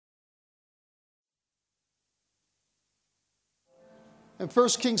In 1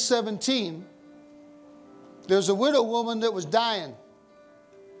 Kings 17, there's a widow woman that was dying.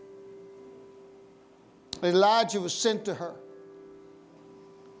 Elijah was sent to her.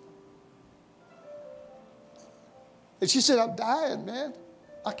 And she said, I'm dying, man.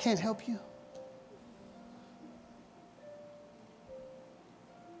 I can't help you.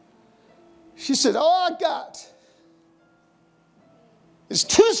 She said, all I got is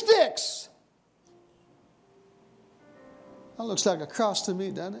 2 sticks. That looks like a cross to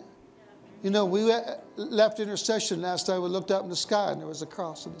me, doesn't it? You know, we left intercession last night. We looked up in the sky, and there was a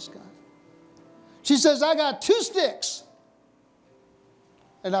cross in the sky. She says, I got 2 sticks,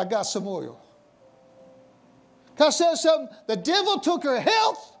 and I got some oil. Can I say something? The devil took her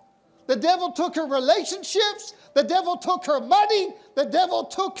health. The devil took her relationships. The devil took her money. The devil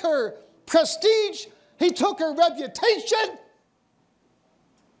took her prestige. He took her reputation.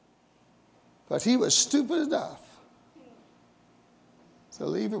 But he was stupid enough to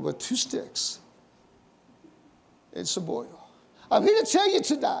leave her with 2 sticks and some oil. I'm here to tell you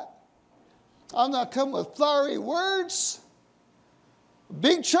tonight, I'm not coming with flowery words,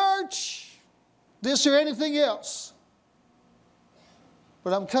 big church, this or anything else.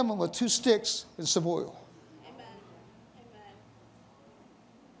 But I'm coming with 2 sticks and some oil. Amen. Amen.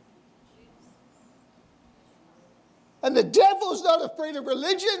 And the devil's not afraid of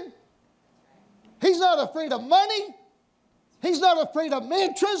religion. He's not afraid of money. He's not afraid of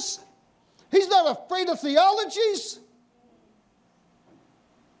mantras. He's not afraid of theologies.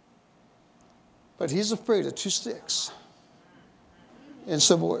 But he's afraid of 2 sticks and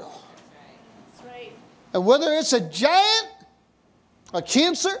some oil. That's right. And whether it's a giant, a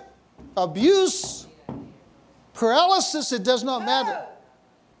cancer, abuse, paralysis, it does not matter.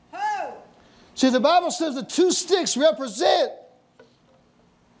 See, the Bible says the 2 sticks represent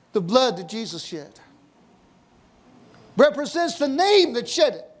the blood that Jesus shed. Represents the name that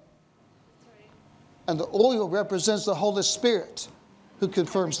shed it. And the oil represents the Holy Spirit who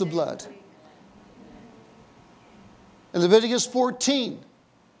confirms the blood. In Leviticus 14,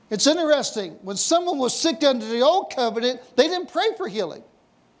 it's interesting. When someone was sick under the old covenant, they didn't pray for healing.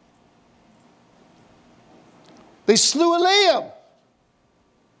 They slew a lamb,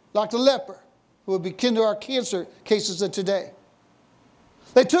 like the leper, who would be kin to our cancer cases of today.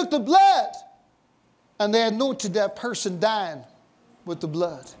 They took the blood, and they anointed that person dying with the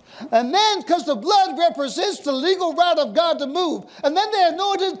blood. And then, because the blood represents the legal right of God to move, and then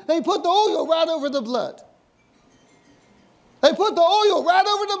they put the oil right over the blood. They put the oil right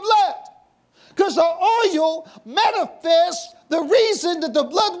over the blood. Because the oil manifests the reason that the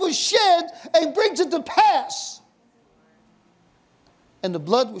blood was shed and brings it to pass. And the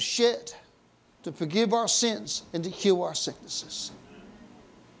blood was shed to forgive our sins and to heal our sicknesses.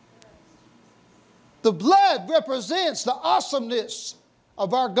 The blood represents the awesomeness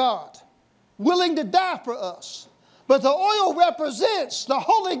of our God, willing to die for us. But the oil represents the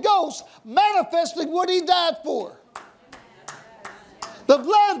Holy Ghost manifesting what he died for. The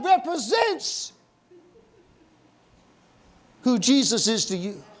blood represents who Jesus is to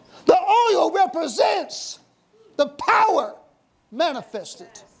you. The oil represents the power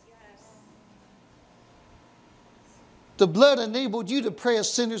manifested. The blood enabled you to pray a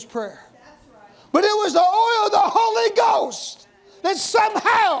sinner's prayer. But it was the oil of the Holy Ghost that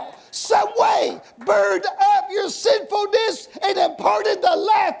somehow, some way, burned up your sinfulness and imparted the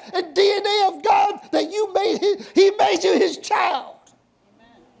life and DNA of God that he made you his child.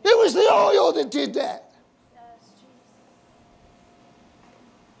 It was the oil that did that.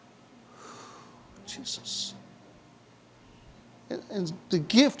 Jesus. And the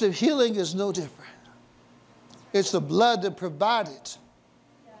gift of healing is no different. It's the blood that provided.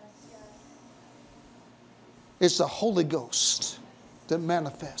 It's the Holy Ghost that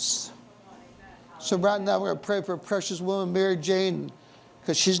manifests. So right now we're going to pray for a precious woman, Mary Jane,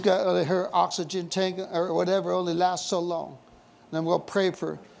 because she's got her oxygen tank or whatever only lasts so long. And then we'll pray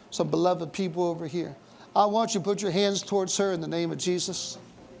for some beloved people over here. I want you to put your hands towards her in the name of Jesus.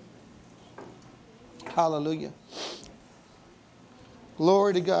 Hallelujah.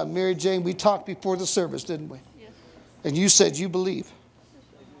 Glory to God. Mary Jane, we talked before the service, didn't we? Yes. And you said you believe.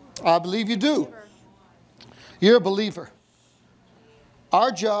 I believe you do. You're a believer.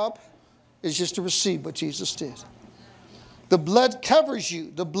 Our job is just to receive what Jesus did. The blood covers you.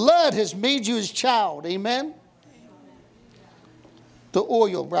 The blood has made you his child. Amen? The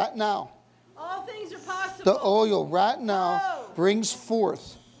oil right now. All things are possible. The oil right now brings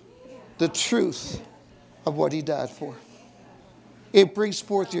forth the truth of what he died for. It brings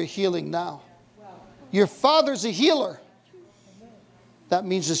forth your healing now. Your Father's a healer. That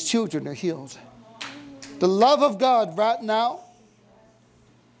means his children are healed. The love of God right now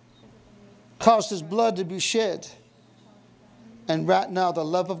caused his blood to be shed. And right now, the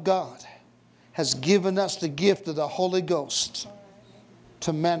love of God has given us the gift of the Holy Ghost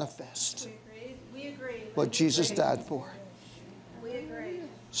to manifest We agree. what Jesus died for. We agree.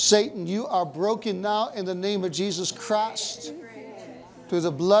 Satan, you are broken now in the name of Jesus Christ through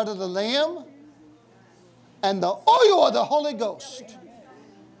the blood of the Lamb and the oil of the Holy Ghost.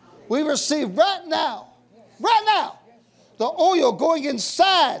 We receive right now, the oil going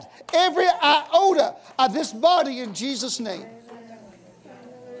inside every iota of this body in Jesus' name.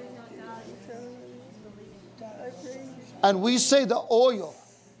 And we say the oil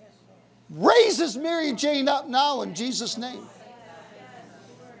raises Mary Jane up now in Jesus' name.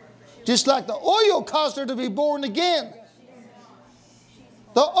 Just like the oil caused her to be born again.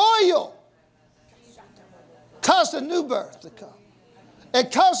 The oil caused a new birth to come.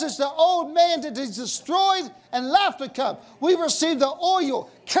 It causes the old man to be destroyed and life to come. We receive the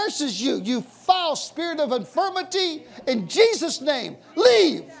oil. Curses you, you foul spirit of infirmity. In Jesus' name,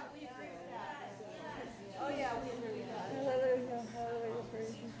 leave.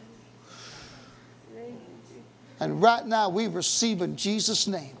 And right now we receive in Jesus'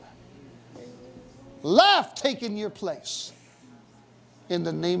 name life taking your place in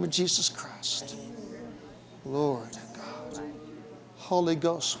the name of Jesus Christ. Lord God, Holy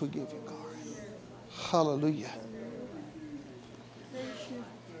Ghost, we give you glory. Hallelujah.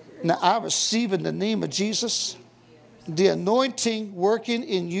 Now I receive in the name of Jesus the anointing working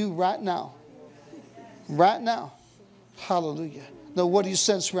in you right now. Right now. Hallelujah. Now what do you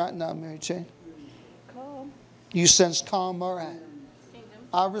sense right now, Mary Jane? You sense calm, all right.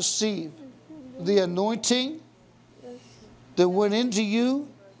 I receive the anointing that went into you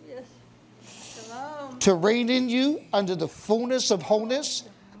to reign in you under the fullness of wholeness.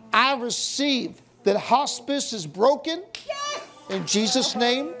 I receive that hospice is broken in Jesus'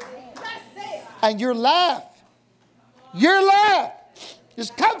 name. And your life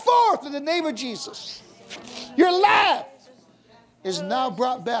is come forth in the name of Jesus. Your life is now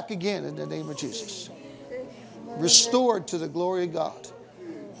brought back again in the name of Jesus. Restored to the glory of God.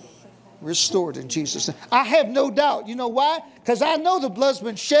 Restored in Jesus' name. I have no doubt. You know why? Because I know the blood's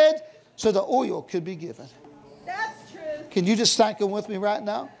been shed so the oil could be given. That's true. Can you just thank him with me right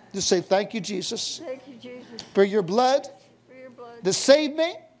now? Just say, thank you, Jesus. Thank you, Jesus, For your blood for your blood. that saved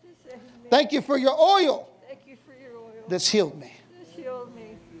me. That saved me. Thank you for your oil Thank you for your oil. that's healed me. That healed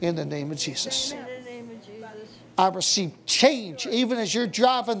me. In the name of Jesus. In the name of Jesus. I receive change even as you're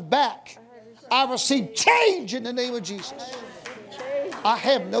driving back. I receive change in the name of Jesus. I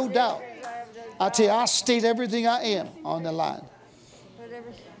have no doubt. I tell you, I state everything I am on the line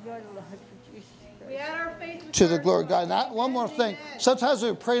Whatever's going on for Jesus We Christ. add our faith to the glory of God. And one more thing. Sometimes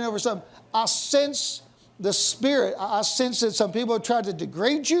we're praying over something. I sense the spirit. I sense that some people have tried to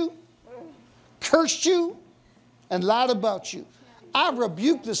degrade you, cursed you, and lied about you. I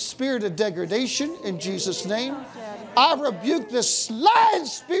rebuke the spirit of degradation in Jesus' name. I rebuke the lying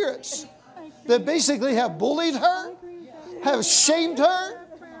spirits that basically have bullied her, have shamed her,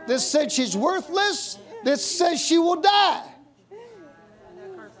 that said she's worthless, that says she will die.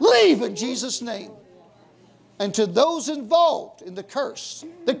 Leave in Jesus' name. And to those involved in the curse,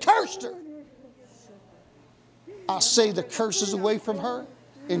 that cursed her, I say the curse is away from her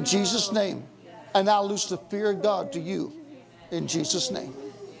in Jesus' name. And I loose the fear of God to you in Jesus' name.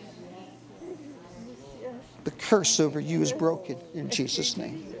 The curse over you is broken in Jesus'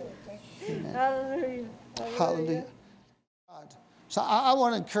 name. Amen. Hallelujah. Hallelujah. God. So I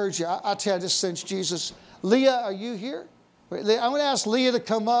want to encourage you. I tell you, I just sense Jesus. Leah, are you here? I'm going to ask Leah to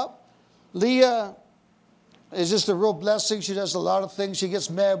come up. Leah is just a real blessing. She does a lot of things. She gets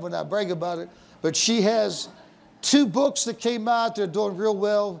mad when I brag about it. But she has 2 books that came out. They're doing real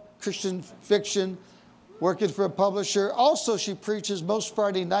well. Christian fiction, working for a publisher. Also, she preaches most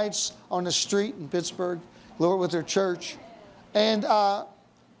Friday nights on the street in Pittsburgh, Lord, with her church. And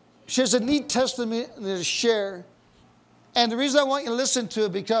she has a neat testimony to share. And the reason I want you to listen to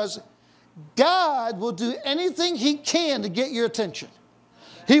it, because God will do anything he can to get your attention.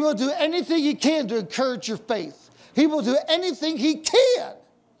 He will do anything he can to encourage your faith. He will do anything he can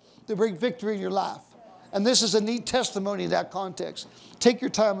to bring victory in your life. And this is a neat testimony in that context. Take your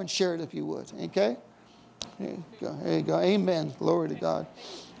time and share it if you would. Okay? There you go. There you go. Amen. Glory to God.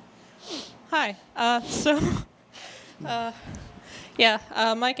 Hi.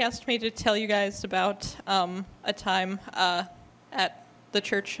 Mike asked me to tell you guys about a time at the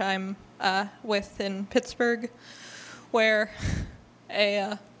church I'm with in Pittsburgh where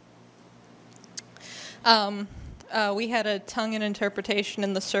we had a tongue and interpretation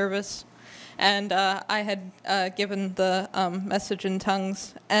in the service, and I had given the message in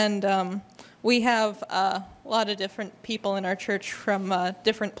tongues, and we have a lot of different people in our church from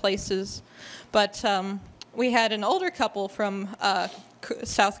different places, but we had an older couple from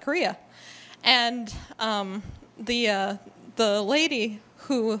South Korea, and the lady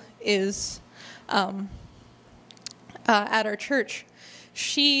who is at our church,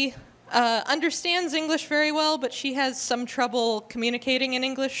 she understands English very well, but she has some trouble communicating in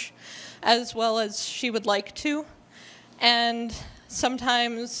English as well as she would like to. And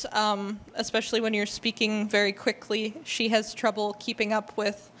sometimes, especially when you're speaking very quickly, she has trouble keeping up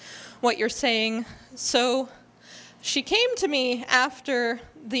with what you're saying. So she came to me after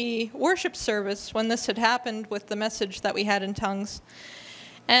the worship service when this had happened with the message that we had in tongues.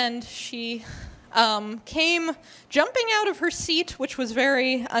 And she came jumping out of her seat, which was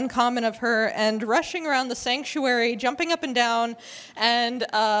very uncommon of her, and rushing around the sanctuary, jumping up and down, and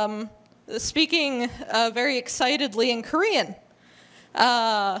speaking very excitedly in Korean.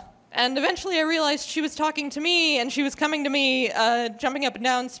 And eventually I realized she was talking to me, and she was coming to me, jumping up and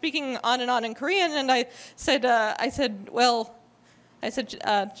down, speaking on and on in Korean, and I said,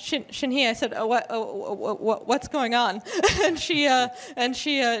 Shinhee, I said, what's going on? And she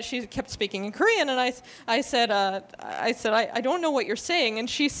kept speaking in Korean, and I said, I don't know what you're saying. And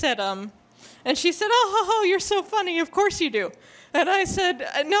she said, oh, you're so funny. Of course you do. And I said,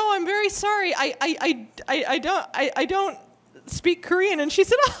 no, I'm very sorry. I don't speak Korean. And she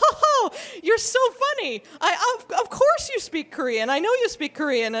said, oh, you're so funny. Of course you speak Korean. I know you speak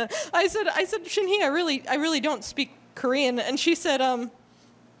Korean. And I said, Shinhee, I really don't speak Korean. And she said,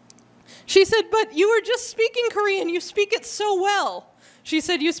 but you were just speaking Korean. You speak it so well. She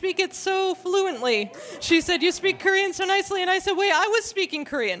said, you speak it so fluently. She said, you speak Korean so nicely. And I said, wait, I was speaking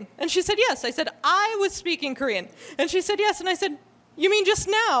Korean. And she said, yes. I said, I was speaking Korean. And she said, yes. And I said, you mean just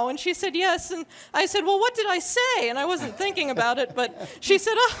now? And she said, yes. And I said, well, what did I say? And I wasn't thinking about it, but she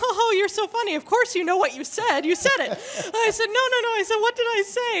said, oh, you're so funny. Of course you know what you said. You said it. I said, no. I said, what did I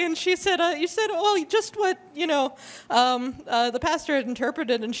say? And she said, you said, well, just what, the pastor had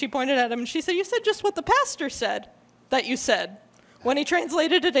interpreted. And she pointed at him, and she said, you said just what the pastor said that you said when he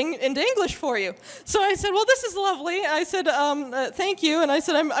translated it into English for you. So I said, well, this is lovely. I said, thank you. And I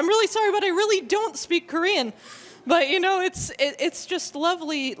said, I'm really sorry, but I really don't speak Korean. But, it's just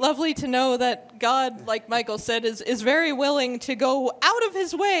lovely to know that God, like Michael said, is very willing to go out of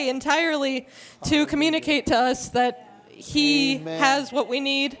his way entirely to communicate to us that he has what we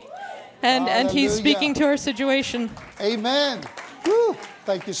need, and he's speaking to our situation. Amen. Woo.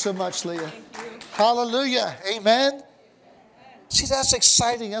 Thank you so much, Leah. Hallelujah. Amen. See, that's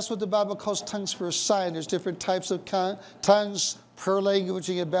exciting. That's what the Bible calls tongues for a sign. There's different types of tongues, prayer language,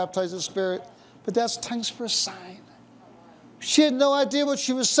 you get baptized in the Spirit. But that's tongues for a sign. She had no idea what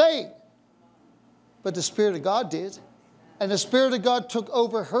she was saying. But the Spirit of God did. And the Spirit of God took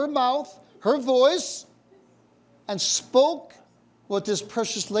over her mouth, her voice, and spoke what this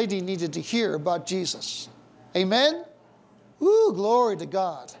precious lady needed to hear about Jesus. Amen? Ooh, glory to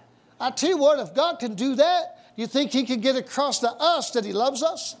God. I tell you what, if God can do that, you think he can get across to us that he loves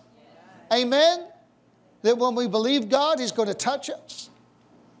us? Amen? That when we believe God, he's going to touch us?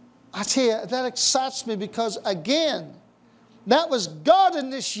 I tell you, that excites me because, again, that was God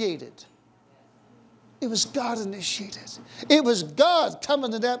initiated. It was God initiated. It was God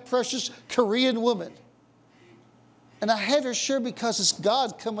coming to that precious Korean woman. And I had her sure because it's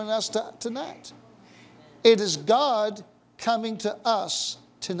God coming to us tonight. It is God coming to us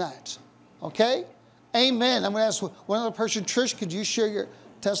tonight. Okay? Amen. I'm going to ask one other person. Trish, could you share your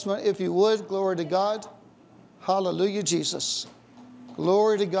testimony if you would? Glory to God. Hallelujah, Jesus.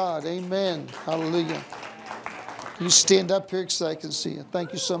 Glory to God. Amen. Hallelujah. You stand up here so I can see you.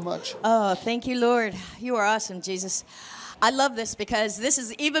 Thank you so much. Oh, thank you, Lord. You are awesome, Jesus. I love this because this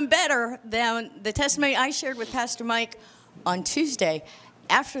is even better than the testimony I shared with Pastor Mike on Tuesday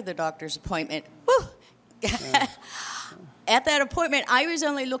after the doctor's appointment. Woo! Yeah. At that appointment, I was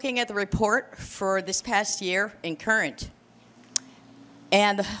only looking at the report for this past year in current.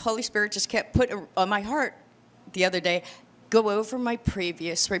 And the Holy Spirit just kept putting on my heart the other day, go over my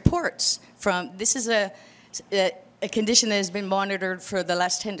previous reports. This is a condition that has been monitored for the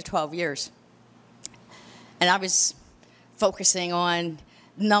last 10 to 12 years. And I was focusing on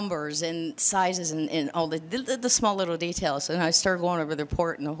numbers and sizes and all the small little details. And I started going over the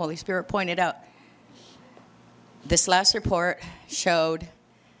report, and the Holy Spirit pointed out, this last report showed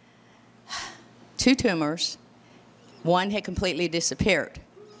 2 tumors. One had completely disappeared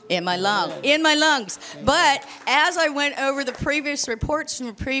in my lungs. Amen. But as I went over the previous reports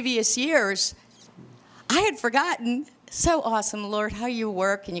from previous years, I had forgotten, so awesome, Lord, how you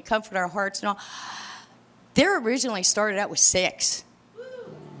work and you comfort our hearts and all. They originally started out with 6.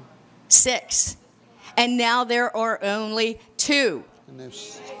 6. And now there are only 2. And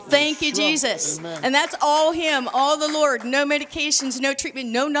Thank you, shrunk. Jesus. Amen. And that's all Him, all the Lord. No medications, no treatment,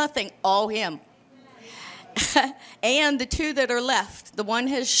 no nothing. All Him. And the 2 that are left, the one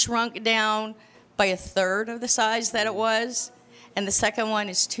has shrunk down by 1/3 of the size that it was, and the second one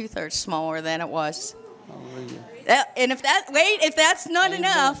is 2/3 smaller than it was. Hallelujah. And if that's not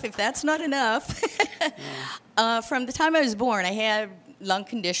enough, from the time I was born, I had lung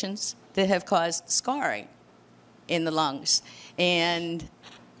conditions that have caused scarring in the lungs. And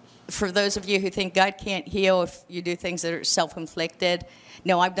for those of you who think God can't heal if you do things that are self-inflicted,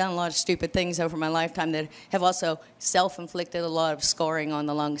 no, I've done a lot of stupid things over my lifetime that have also self-inflicted a lot of scarring on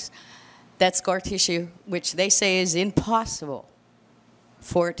the lungs. That scar tissue, which they say is impossible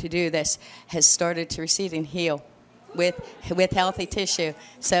for it to do this, has started to recede and heal with healthy tissue.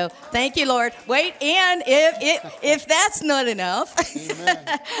 So thank you, Lord. Wait, and if that's not enough,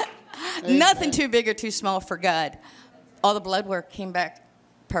 Amen. nothing Amen. too big or too small for God. All the blood work came back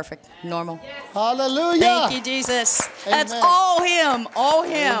perfect, normal. Hallelujah. Thank you, Jesus. That's Amen. all Him, all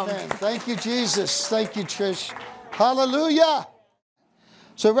Him. Amen. Thank you, Jesus. Thank you, Trish. Hallelujah.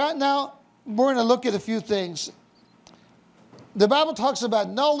 So right now, we're going to look at a few things. The Bible talks about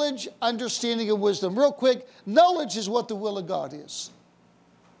knowledge, understanding, and wisdom. Real quick, knowledge is what the will of God is.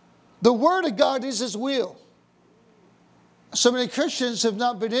 The Word of God is His will. So many Christians have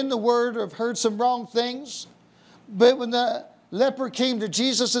not been in the Word or have heard some wrong things. But when the leper came to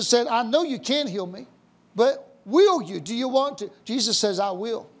Jesus and said, I know you can't heal me, but will you? Do you want to? Jesus says, I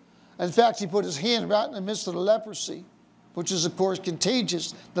will. In fact, He put His hand right in the midst of the leprosy, which is, of course,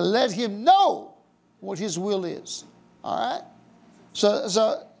 contagious, to let him know what His will is. All right?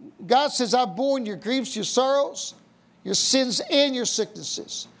 So God says, I've borne your griefs, your sorrows, your sins, and your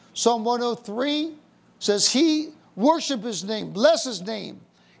sicknesses. Psalm 103 says, He, worship His name, bless His name,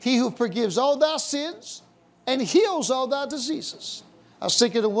 He who forgives all thy sins and heals all thy diseases. I was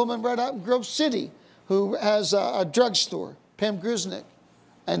thinking of a woman right out in Grove City who has a drugstore, Pam Grisnick,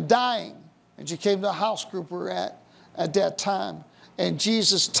 and dying. And she came to a house group we were at that time. And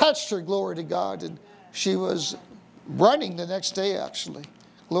Jesus touched her, glory to God, and she was running the next day, actually.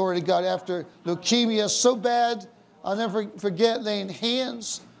 Glory to God, after leukemia so bad, I'll never forget laying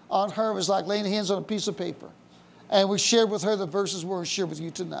hands on her. It was like laying hands on a piece of paper. And we shared with her the verses we're going to share with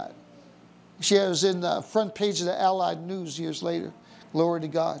you tonight. She was in the front page of the Allied News years later. Glory to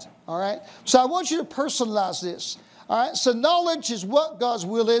God. All right? So I want you to personalize this. All right? So knowledge is what God's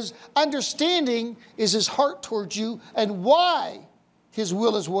will is. Understanding is His heart towards you and why His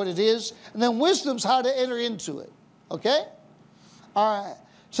will is what it is. And then wisdom's how to enter into it. Okay? All right.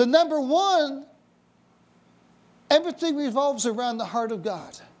 So number 1, everything revolves around the heart of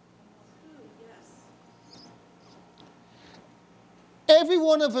God. Every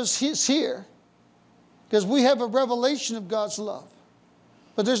one of us is here because we have a revelation of God's love.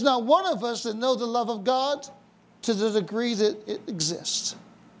 But there's not one of us that know the love of God to the degree that it exists.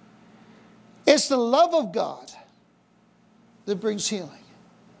 It's the love of God that brings healing,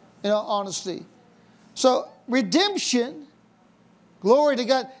 in all honesty. So redemption, glory to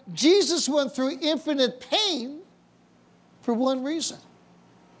God. Jesus went through infinite pain for one reason.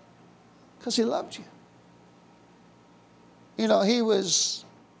 Because He loved you. You know, He was,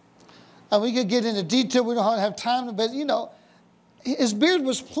 and we could get into detail, we don't have time, but you know, His beard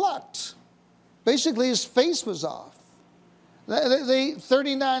was plucked. Basically, His face was off.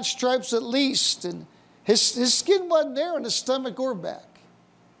 39 stripes at least, and his skin wasn't there on his stomach or back.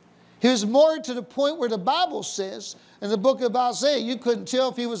 He was marred to the point where the Bible says, in the book of Isaiah, you couldn't tell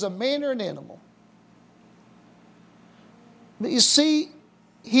if he was a man or an animal. But you see,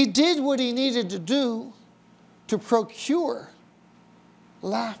 He did what He needed to do to procure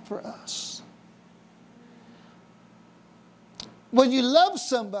life for us. When you love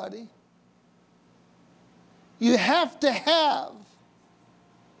somebody, you have to have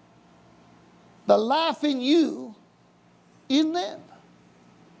the life in you in them.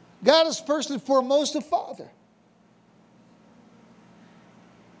 God is first and foremost a father.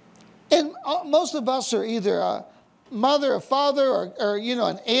 And most of us are either a mother, a father, or you know,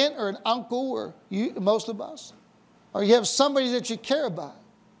 an aunt or an uncle, or most of us. Or you have somebody that you care about.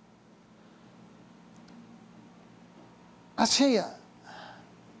 I tell you,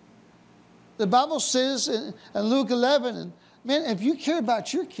 the Bible says in Luke 11, and man, if you care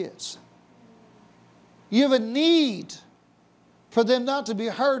about your kids, you have a need for them not to be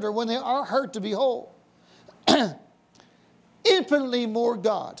hurt, or when they are hurt, to be whole. Infinitely more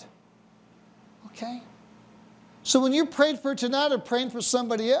God. Okay? So when you're praying for tonight or praying for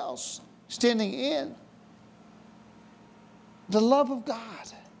somebody else, standing in, the love of God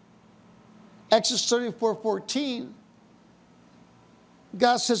Exodus 34:14,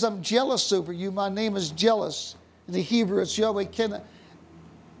 God says, I'm jealous over you. My name is jealous. In the Hebrew, it's Yahweh Kenna.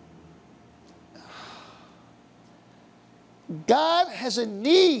 God has a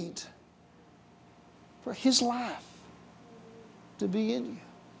need for his life to be in you.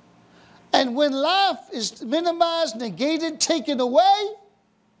 And when life is minimized, negated, taken away,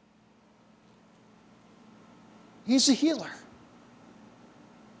 he's a healer.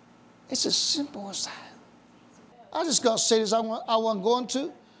 It's as simple as that. I just got to say this. I wasn't going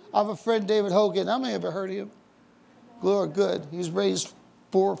to. I have a friend, David Hogan. How many ever heard of him? Glory, good. He's raised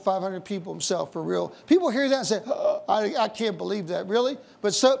 400 or 500 people himself, for real. People hear that and say, oh, I can't believe that. Really?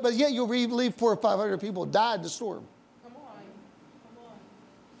 But yet you'll believe 400 or 500 people died in the storm. Come on.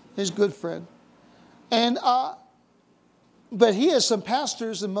 He's a good friend. And but he has some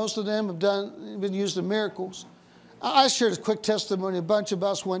pastors, and most of them have been used in miracles. I shared a quick testimony. A bunch of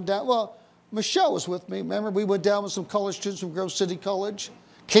us went down. Well, Michelle was with me. Remember, we went down with some college students from Grove City College.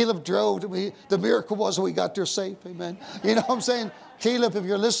 Caleb drove. The miracle was we got there safe. Amen. You know what I'm saying? Caleb, if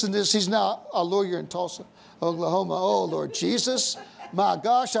you're listening to this, he's now a lawyer in Tulsa, Oklahoma. Oh, Lord Jesus. My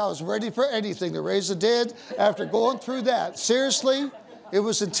gosh, I was ready for anything to raise the dead after going through that. Seriously, it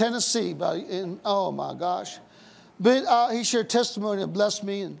was in Tennessee. Oh, my gosh. But he shared testimony and blessed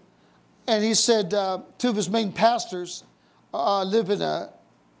me. And he said 2 of his main pastors live in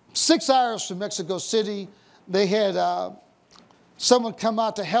 6 hours from Mexico City. They had someone come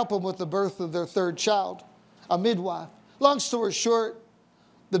out to help them with the birth of their 3rd child, a midwife. Long story short,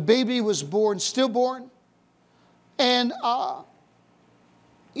 the baby was born, stillborn. And,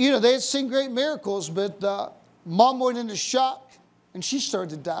 they had seen great miracles, but mom went into shock, and she started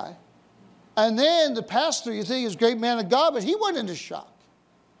to die. And then the pastor, you think, is a great man of God, but he went into shock.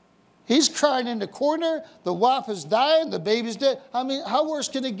 He's crying in the corner. The wife is dying. The baby's dead. I mean, how worse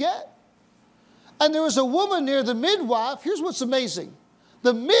can it get? And there was a woman near the midwife. Here's what's amazing.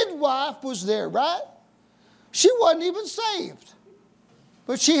 The midwife was there, right? She wasn't even saved.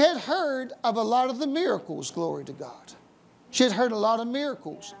 But she had heard of a lot of the miracles, glory to God. She had heard a lot of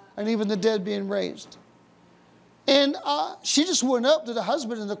miracles, and even the dead being raised. And she just went up to the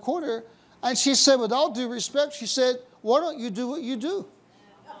husband in the corner, and she said, with all due respect, she said, why don't you do what you do?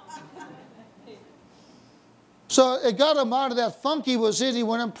 So it got him out of that funk he was in. He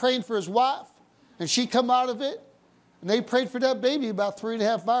went and prayed for his wife, and she come out of it. And they prayed for that baby about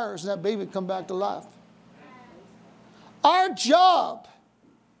 3.5 hours, and that baby come back to life. Our job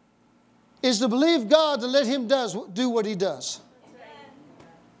is to believe God to let him do what he does.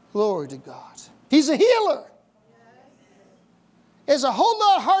 Glory to God. He's a healer. It's a whole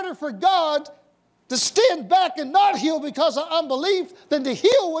lot harder for God to stand back and not heal because of unbelief than to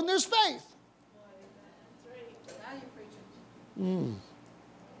heal when there's faith.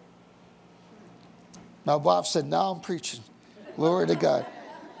 My wife said, now I'm preaching. Glory to God.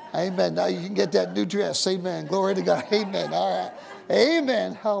 Amen. Now you can get that new dress. Amen. Glory to God. Amen. All right.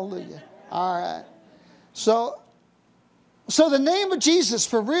 Amen. Hallelujah. All right. So the name of Jesus,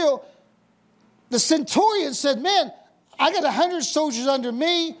 for real, the centurion said, man, I got 100 soldiers under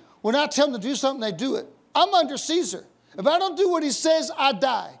me. When I tell them to do something, they do it. I'm under Caesar. If I don't do what he says, I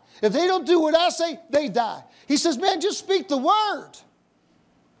die. If they don't do what I say, they die. He says, man, just speak the word,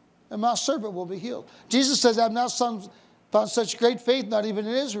 and my servant will be healed. Jesus says, I've not found such great faith, not even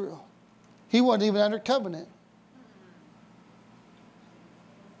in Israel. He wasn't even under covenant.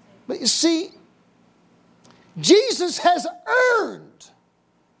 But you see, Jesus has earned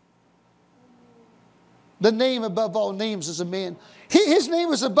the name above all names as a man. His name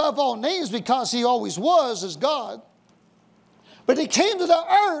was above all names because he always was as God. But he came to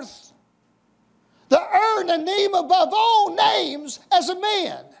the earth to earn a name above all names as a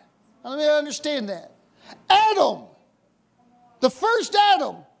man. Now, let me understand that. Adam, the first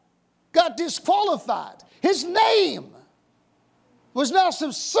Adam, got disqualified. His name was now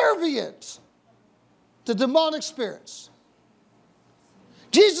subservient to demonic spirits.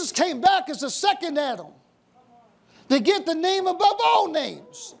 Jesus came back as the second Adam to get the name above all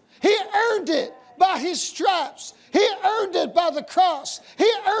names. He earned it by his stripes. He earned it by the cross.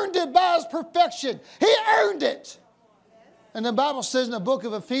 He earned it by his perfection. He earned it. And the Bible says in the book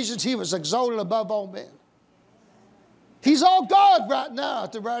of Ephesians, he was exalted above all men. He's all God right now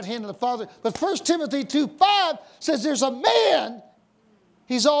at the right hand of the Father. But 1 Timothy 2:5 says there's a man.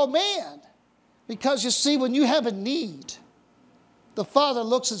 He's all man. Because you see, when you have a need, the Father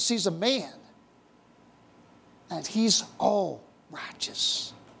looks and sees a man. And he's all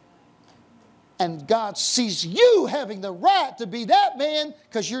righteous. And God sees you having the right to be that man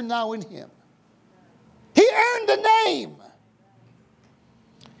because you're now in him. He earned the name.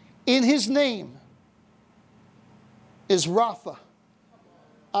 In his name is Rapha.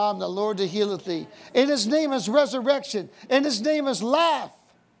 I'm the Lord that healeth thee. In his name is resurrection. In his name is life.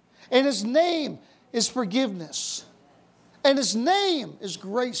 In his name is forgiveness. And his name is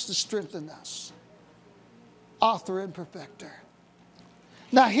grace to strengthen us. Author and perfecter.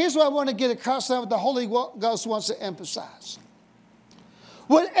 Now here's what I want to get across now what the Holy Ghost wants to emphasize.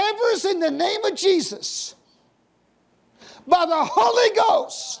 Whatever is in the name of Jesus, by the Holy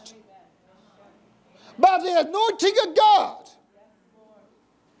Ghost, by the anointing of God,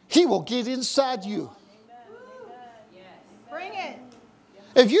 he will get inside you. Bring it.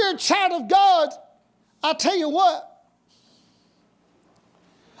 If you're a child of God, I tell you what,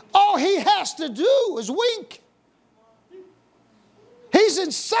 all he has to do is wink. He's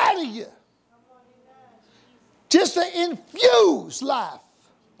inside of you. Just to infuse life.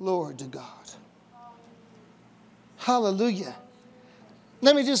 Glory to God. Hallelujah.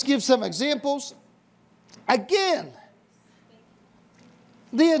 Let me just give some examples. Again,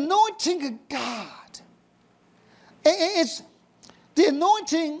 the anointing of God. It's the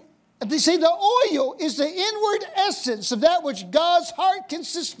anointing. You see, the oil is the inward essence of that which God's heart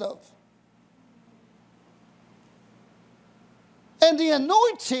consists of. And the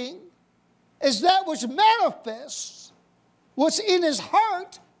anointing is that which manifests what's in his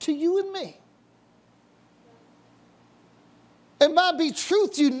heart to you and me. It might be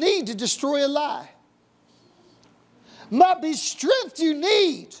truth you need to destroy a lie. Might be strength you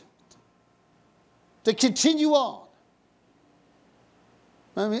need to continue on.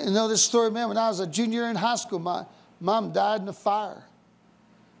 I mean, you know this story, man, when I was a junior in high school, my mom died in a fire.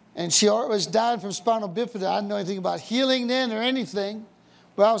 And she always died from spinal bifida. I didn't know anything about healing then or anything.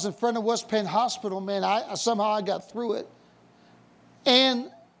 But I was in front of West Penn Hospital, man. Somehow I got through it.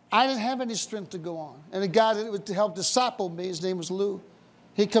 And I didn't have any strength to go on. And the guy that would help disciple me, his name was Lou,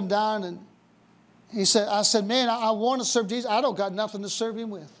 he come down and I said, man, I want to serve Jesus. I don't got nothing to serve him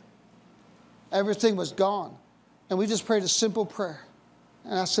with. Everything was gone. And we just prayed a simple prayer.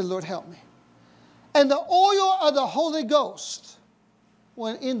 And I said, Lord, help me. And the oil of the Holy Ghost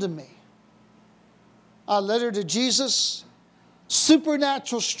went into me. I led her to Jesus.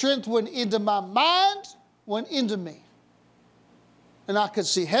 Supernatural strength went into my mind, went into me. And I could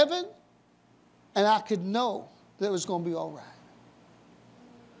see heaven, and I could know that it was going to be all right.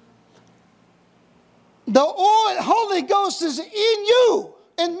 The Holy Ghost is in you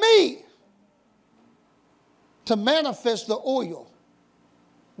and me to manifest the oil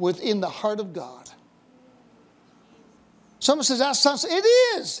within the heart of God. Someone says, that sounds, it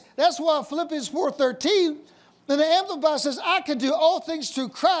is. That's why Philippians 4:13, then the Amplified says, I can do all things through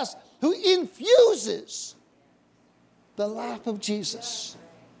Christ who infuses the life of Jesus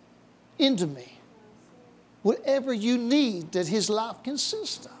into me. Whatever you need that his life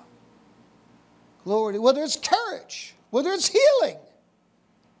consists of. Glory, whether it's courage, whether it's healing.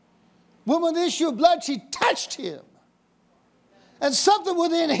 Woman with the issue of blood, she touched him. And something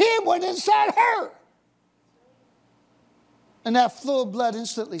within him went inside her. And that flow of blood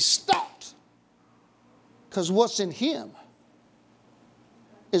instantly stopped. Because what's in him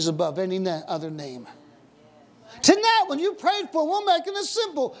is above any other name. Tonight, when you prayed for, we're making it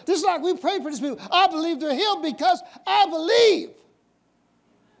simple. Just like we prayed for these people. I believe they're healed because I believe.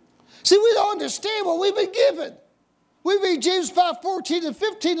 See, we don't understand what we've been given. We read James 5:14 and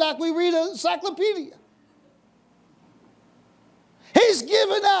 15 like we read an encyclopedia. He's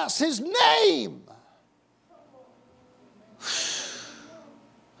given us his name.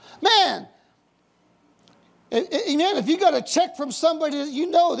 Man, if you got a check from somebody that you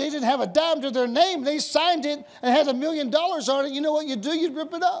know they didn't have a dime to their name, they signed it and had $1 million on it, you know what you'd do? You'd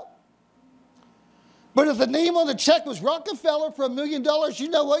rip it up. But if the name on the check was Rockefeller for $1 million, you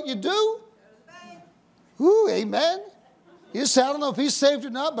know what you do? Ooh, amen. You say, I don't know if he's saved or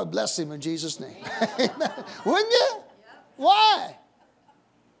not, but bless him in Jesus' name. Wouldn't you? Why?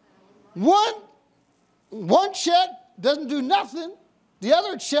 One check doesn't do nothing. The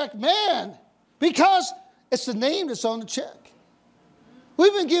other check, man, because it's the name that's on the check.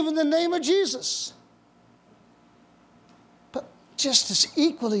 We've been given the name of Jesus. But just as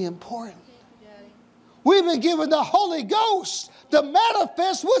equally important, we've been given the Holy Ghost to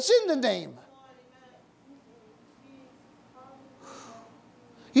manifest what's in the name.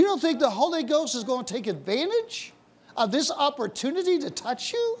 You don't think the Holy Ghost is going to take advantage of this opportunity to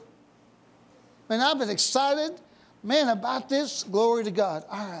touch you? Man, I've been excited, man, about this. Glory to God.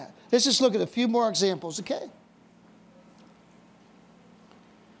 All right, let's just look at a few more examples, okay?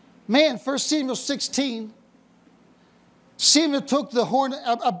 Man, 1 Samuel 16, Samuel took the horn,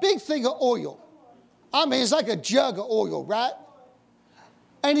 a big thing of oil. I mean, it's like a jug of oil, right?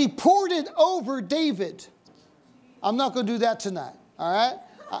 and he poured it over David. I'm not going to do that tonight, all right?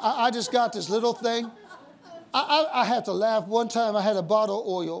 I just got this little thing. I had to laugh. One time I had a bottle of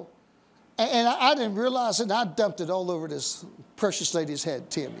oil, and I didn't realize it, and I dumped it all over this precious lady's head,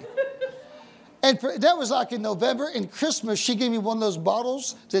 Tammy. And that was like in November. In Christmas, she gave me one of those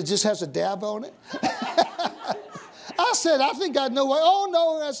bottles that just has a dab on it. I said, I think I know why. Oh,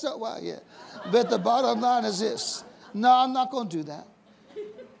 no, that's not why yet. But the bottom line is this. No, I'm not going to do that.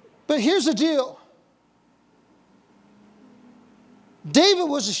 But here's the deal. David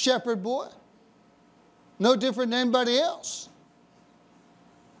was a shepherd boy. No different than anybody else.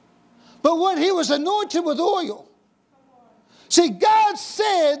 But when he was anointed with oil, see, God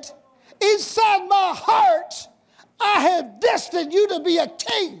said, inside my heart, I have destined you to be a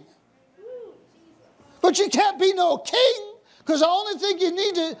king. But you can't be no king, because the only thing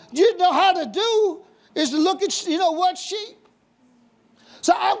you know how to do is to look at, what sheep.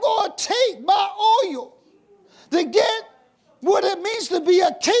 So I'm going to take my oil to get what it means to be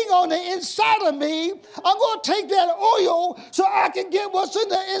a king on the inside of me. I'm going to take that oil so I can get what's in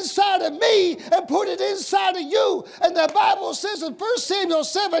the inside of me and put it inside of you. And the Bible says in 1 Samuel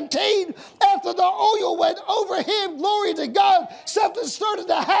 17, after the oil went over him, glory to God, something started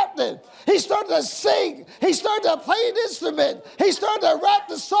to happen. He started to sing. He started to play an instrument. He started to rap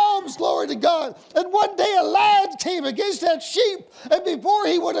the Psalms, glory to God. And one day a lion came against that sheep. And before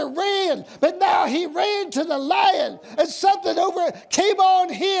he would have ran, but now he ran to the lion. And something came on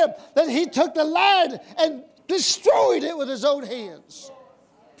him that he took the lion and destroyed it with his own hands.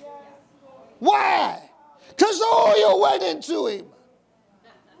 Why? Because the oil went into him.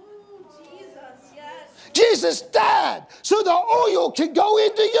 Jesus, yes. Jesus died so the oil can go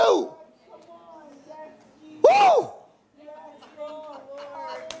into you. Woo!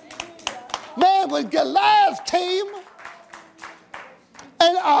 Man, when Goliath came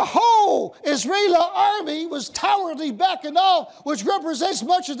and a whole Israeli army was cowardly backing off, which represents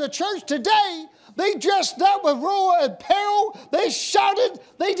much of the church today, they dressed up with royal apparel, they shouted,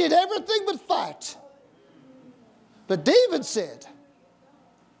 they did everything but fight. But David said,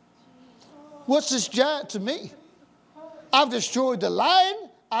 what's this giant to me? I've destroyed the lion,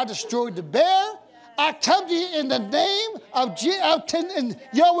 I destroyed the bear, I come to you in the name of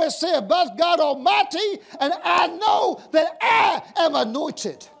Yahweh say above God Almighty, and I know that I am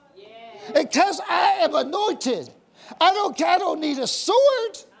anointed. And because I am anointed, I don't need a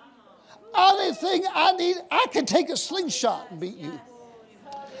sword. Only thing I need, I can take a slingshot and beat you.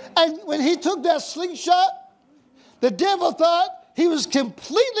 And when he took that slingshot, the devil thought he was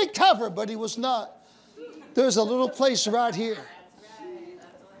completely covered, but he was not. There's a little place right here.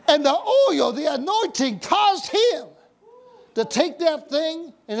 And the oil, the anointing, caused him to take that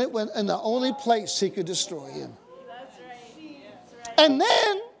thing, and it went in the only place he could destroy him. That's right. And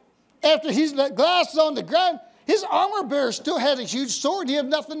then, after he's let glasses on the ground, his armor bearer still had a huge sword. He had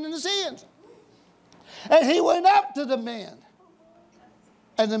nothing in his hand. And he went up to the man.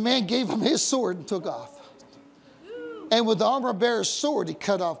 And the man gave him his sword and took off. And with the armor bearer's sword, he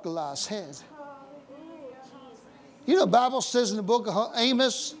cut off Goliath's head. You know, the Bible says in the book of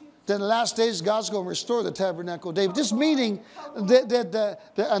Amos that in the last days God's going to restore the tabernacle of David. This meaning that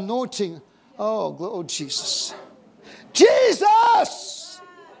the anointing, oh, Jesus. Jesus!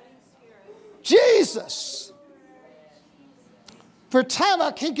 Jesus! For time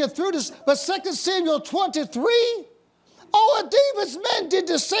I can't get through this, but 2 Samuel 23, all of David's men did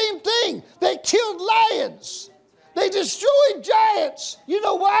the same thing. They killed lions. They destroyed giants. You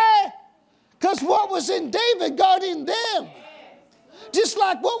know why? Because what was in David got in them. Just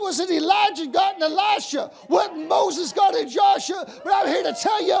like what was in Elijah got in Elisha. What Moses got in Joshua. But I'm here to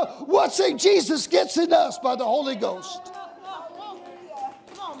tell you what's in Jesus gets in us by the Holy Ghost.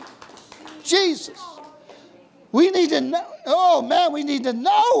 Jesus. We need to know. Oh, man, we need to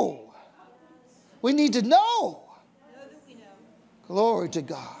know. We need to know. Glory to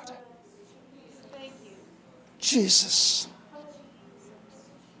God. Jesus.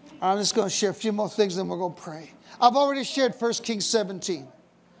 I'm just going to share a few more things, then we're going to pray. I've already shared 1 Kings 17.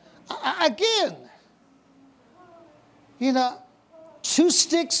 Again, 2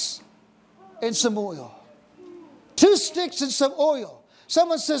 sticks and some oil. 2 sticks and some oil.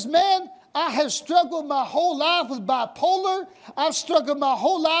 Someone says, man, I have struggled my whole life with bipolar. I've struggled my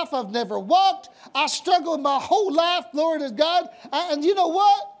whole life. I've never walked. I struggled my whole life, glory to God. And you know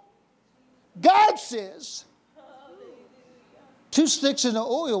what? God says 2 sticks and the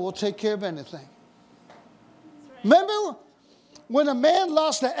oil will take care of anything. Remember when a man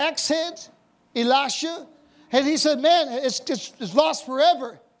lost the axe head, Elisha, and he said, man, it's lost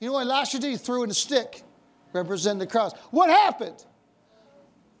forever. You know what Elisha did? He threw in a stick, representing the cross. What happened?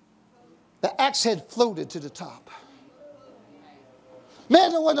 the axe head floated to the top.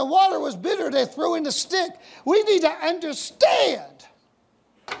 Man, and when the water was bitter, they threw in the stick. We need to understand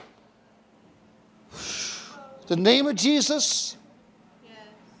the name of Jesus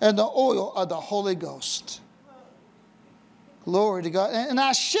and the oil of the Holy Ghost. Glory to God. And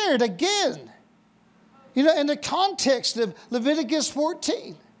I shared again, you know, in the context of Leviticus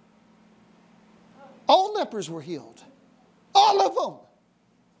 14. All lepers were healed. All of them.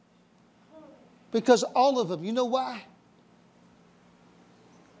 Because all of them, you know why?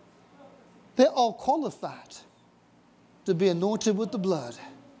 They're all qualified to be anointed with the blood.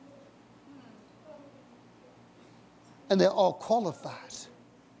 And they're all qualified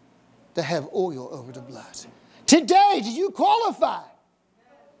to have oil over the blood. Today, do you qualify?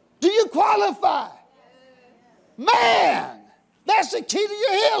 Do you qualify? Man, that's the key to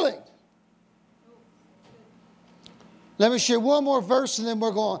your healing. Let me share one more verse and then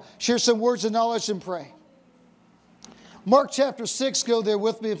we're going to share some words of knowledge and pray. Mark chapter 6, go there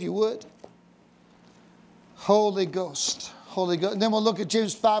with me if you would. Holy Ghost, Holy Ghost. And then we'll look at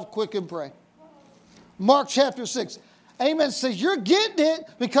James 5 quick and pray. Mark chapter 6. Amen. Says you're getting it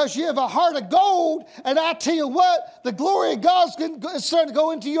because you have a heart of gold. And I tell you what, the glory of God's starting to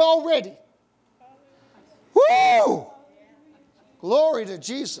go into you already. Woo! Glory to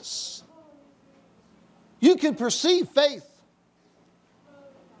Jesus. You can perceive faith.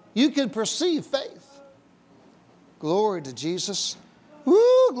 You can perceive faith. Glory to Jesus.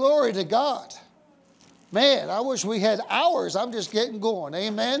 Woo! Glory to God. Man, I wish we had hours. I'm just getting going.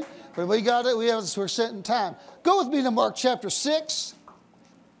 Amen. But we got it. We're setting time. Go with me to Mark chapter 6.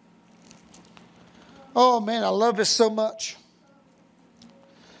 Oh, man, I love this so much.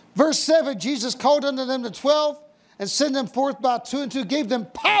 Verse 7, Jesus called unto them the 12 and sent them forth by 2 and 2, gave them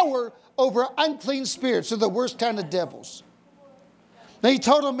power over unclean spirits, so the worst kind of devils. Then he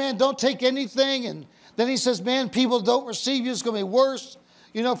told them, man, don't take anything. And then he says, man, people don't receive you. It's going to be worse,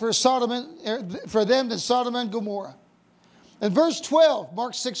 you know, for them than Sodom and Gomorrah. In verse 12,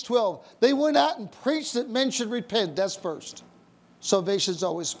 Mark 6:12, they went out and preached that men should repent. That's first. Salvation's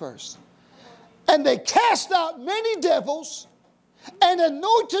always first. And they cast out many devils and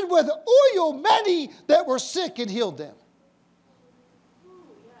anointed with oil many that were sick and healed them.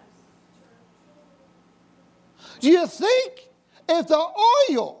 Do you think if the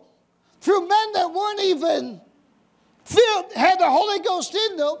oil through men that weren't even filled, had the Holy Ghost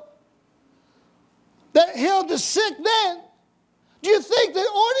in them, that healed the sick then, do you think that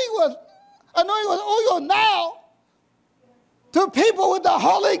anointing with oil now to people with the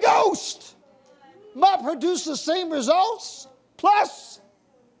Holy Ghost might produce the same results? Plus,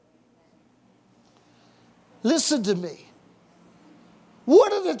 listen to me.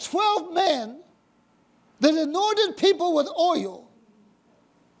 What are the 12 men that anointed people with oil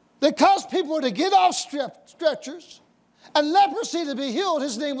that caused people to get off stretchers and leprosy to be healed?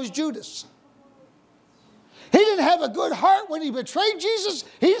 His name was Judas. He didn't have a good heart when he betrayed Jesus.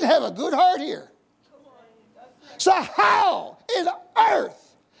 He didn't have a good heart here. So how in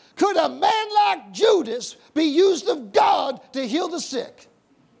earth could a man like Judas be used of God to heal the sick?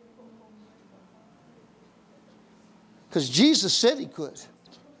 Because Jesus said he could.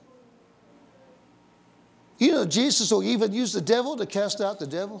 You know, Jesus will even use the devil to cast out the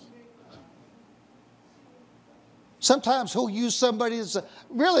devil. Sometimes he'll use somebody that's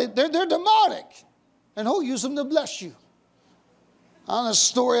really, they're demonic. And he'll use them to bless you. On a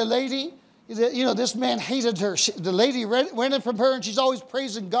story, a lady, you know, this man hated her. The lady rented from her and she's always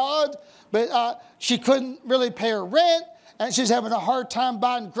praising God. But she couldn't really pay her rent. And she's having a hard time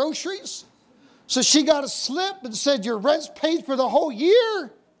buying groceries. So she got a slip and said, your rent's paid for the whole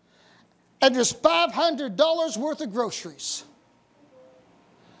year. And there's $500 worth of groceries.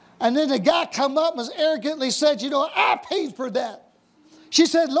 And then the guy come up and arrogantly said, you know, I paid for that. She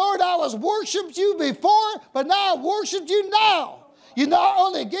said, Lord, I was worshiped you before, but now I worship you now. You not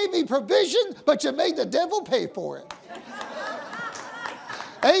only gave me provision, but you made the devil pay for it.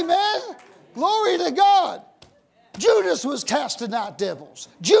 Amen. Glory to God. Judas was casting out devils.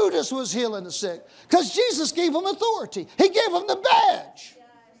 Judas was healing the sick. Because Jesus gave him authority. He gave him the badge.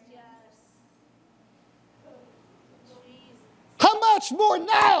 How much more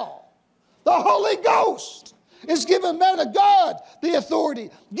now? The Holy Ghost is giving men of God the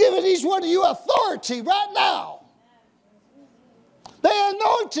authority. Giving each one of you authority right now. They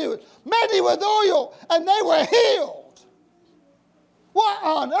anointed many with oil and they were healed. Why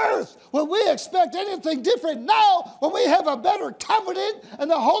on earth would we expect anything different now when we have a better covenant and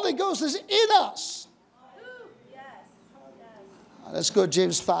the Holy Ghost is in us? Let's go to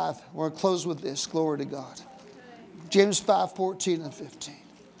James 5. We're going to close with this. Glory to God. James 5:14 and 15.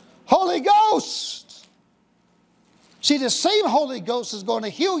 Holy Ghost. See, the same Holy Ghost is going to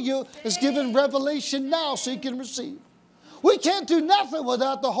heal you, is given revelation now so you can receive. We can't do nothing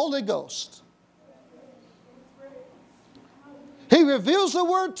without the Holy Ghost. He reveals the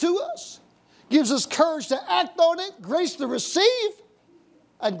word to us, gives us courage to act on it, grace to receive,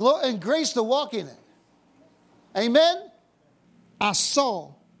 and grace to walk in it. Amen? I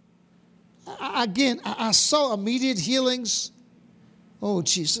saw immediate healings. Oh,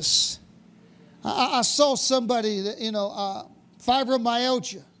 Jesus. I saw somebody that,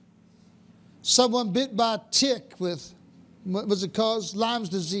 fibromyalgia. Someone bit by a tick with, what was it called? Lyme's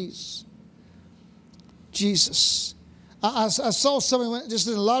disease. Jesus. I saw somebody just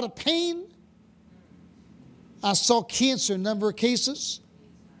in a lot of pain. I saw cancer, a number of cases.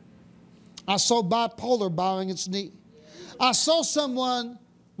 I saw bipolar bowing its knee. I saw someone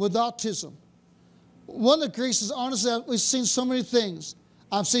with autism. One of the graces, honestly, we've seen so many things.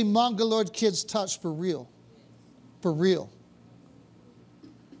 I've seen Mongoloid kids touched for real. For real.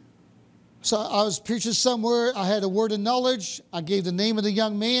 So I was preaching somewhere. I had a word of knowledge. I gave the name of the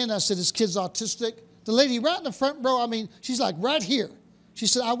young man. I said, this kid's autistic. The lady right in the front row, she's like right here. She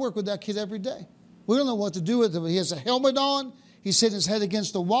said, I work with that kid every day. We don't know what to do with him. He has a helmet on. He's hitting his head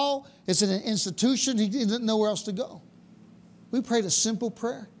against the wall. It's in an institution. He didn't know where else to go. We prayed a simple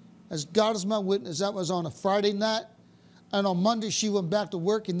prayer. As God is my witness, that was on a Friday night. And on Monday, she went back to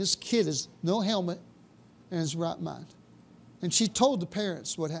work, and this kid has no helmet and his right mind. And she told the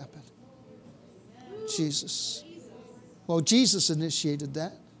parents what happened. Jesus. Well, Jesus initiated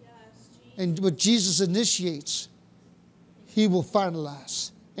that. And what Jesus initiates, he will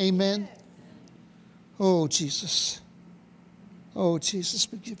finalize. Amen. Oh, Jesus. Oh, Jesus,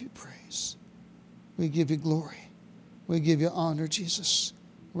 we give you praise. We give you glory. We give you honor, Jesus,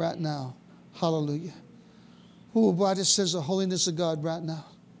 right now. Hallelujah. Oh, boy, this says the holiness of God right now.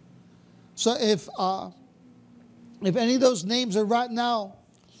 So if any of those names are right now,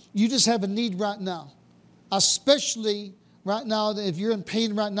 you just have a need right now. Especially right now, if you're in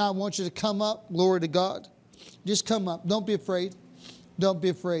pain right now, I want you to come up. Glory to God. Just come up. Don't be afraid. Don't be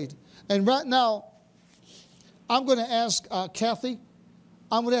afraid. And right now, I'm going to ask Kathy,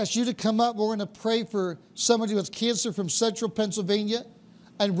 I'm going to ask you to come up. We're going to pray for somebody with cancer from central Pennsylvania.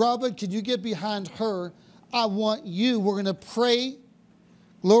 And Robin, can you get behind her? I want you. We're going to pray,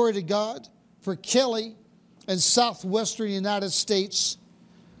 glory to God, for Kelly in southwestern United States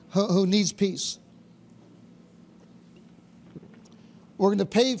who needs peace. We're going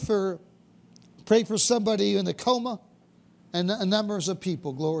to pray for somebody in a coma and numbers of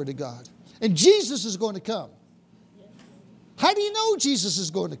people, glory to God. And Jesus is going to come. How do you know Jesus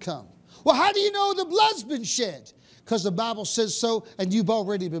is going to come? Well, how do you know the blood's been shed? Because the Bible says so, and you've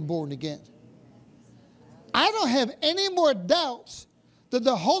already been born again. I don't have any more doubt that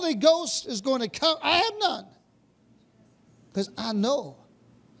the Holy Ghost is going to come. I have none. Because I know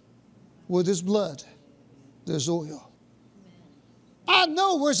where there's blood, there's oil. I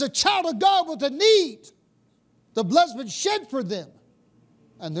know where there's a child of God with a need. The blood's been shed for them.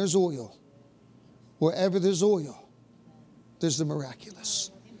 And there's oil. Wherever there's oil, there's the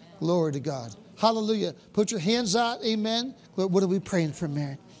miraculous. Glory to God. Hallelujah. Put your hands out. Amen. What are we praying for,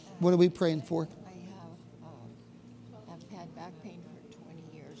 Mary? What are we praying for? I've had back pain for 20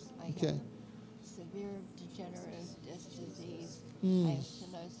 years. I Okay. have severe degenerative disc disease. I have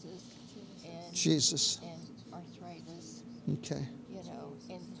stenosis and, Jesus. and arthritis. Okay.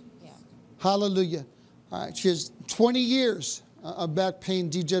 Hallelujah. All right. She has 20 years of back pain,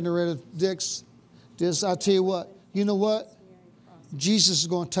 degenerative discs. I'll tell you what. You know what? Jesus is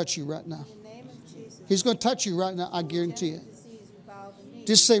going to touch you right now. He's going to touch you right now. I guarantee it.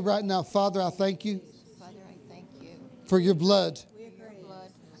 Just say right now, Father, I thank you Father, I thank you for your blood. for your blood.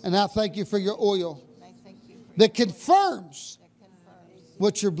 And I thank you for your oil I thank you for that confirms that confirms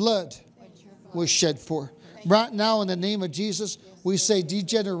what your blood what your blood was shed for. Right now, in the name of Jesus, we say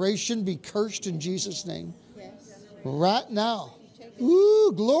degeneration be cursed in Jesus' name. Right now.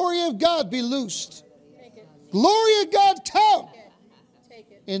 Ooh, glory of God be loosed. Glory of God come.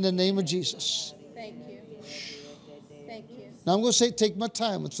 In the name of Jesus. Thank you. Thank you. Now I'm going to say take my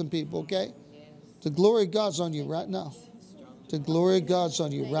time with some people, okay? The glory of God's on you right now. The glory of God's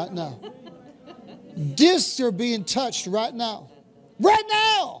on you right now. Discs are being touched right now. Right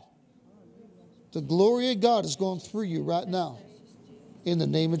now. The glory of God is going through you right now. In the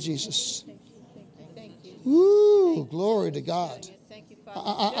name of Jesus. Ooh, glory to God.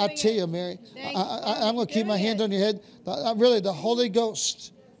 I tell you, Mary, I'm going to keep my hand on your head. Really, the Holy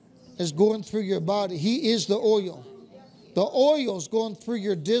Ghost is going through your body. He is the oil. The oil is going through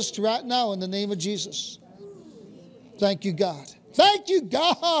your disc right now in the name of Jesus. Thank you, God. Thank you,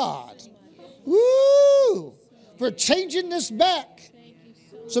 God. Woo! For changing this back.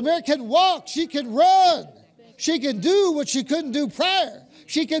 So Mary can walk. She can run. She can do what she couldn't do prior.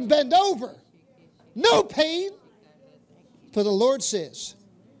 She can bend over. No pain. For the Lord says,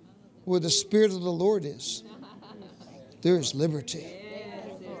 where the Spirit of the Lord is, there is liberty.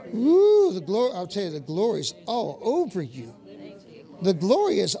 Ooh, the glory, I'll tell you, the glory is all over you. The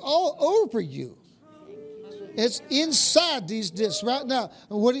glory is all over you. It's inside these discs right now.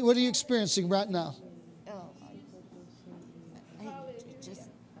 What are you experiencing right now?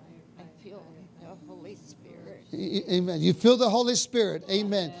 I feel the Holy Spirit. Amen. You feel the Holy Spirit.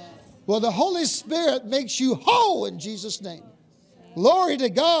 Amen. Well, the Holy Spirit makes you whole in Jesus' name. Glory to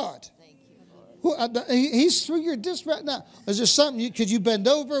God. He's through your disc right now. Is there something could you bend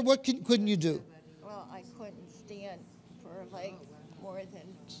over? What couldn't you do? Well, I couldn't stand for like more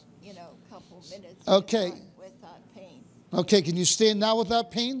than, a couple minutes. Okay. Without pain. Okay, can you stand now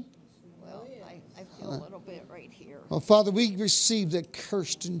without pain? Well, I feel a little bit right here. Well, Father, we receive that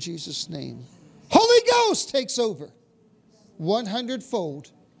cursed in Jesus' name. Holy Ghost takes over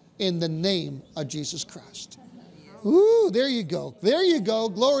 100-fold in the name of Jesus Christ. Ooh, there you go. There you go.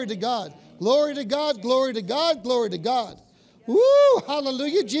 Glory to God. Glory to God. Glory to God. Glory to God. Woo,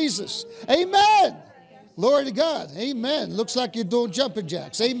 hallelujah, Jesus. Amen. Glory to God. Amen. Looks like you're doing jumping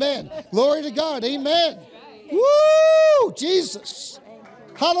jacks. Amen. Glory to God. Amen. Woo, Jesus.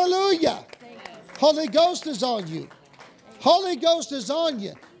 Hallelujah. Holy Ghost is on you. Holy Ghost is on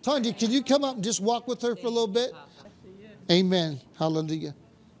you. Tanya, can you come up and just walk with her for a little bit? Amen. Hallelujah.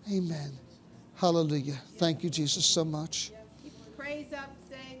 Amen. Hallelujah. Thank you, Jesus, so much. Praise up,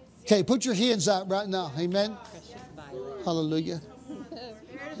 saints. Okay, put your hands out right now. Amen. Hallelujah.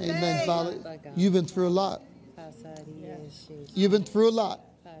 Amen, Violet. You've been through a lot. You've been through a lot.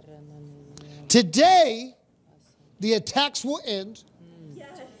 Today, the attacks will end.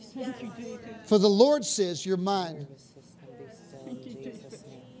 For the Lord says, you're mine.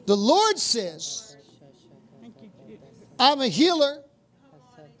 The Lord says, I'm a healer,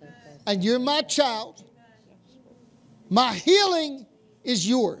 and you're my child. My healing is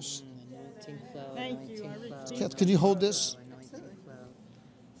yours. Thank you. I receive Kath, can you hold this?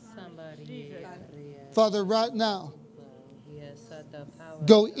 Father, right now,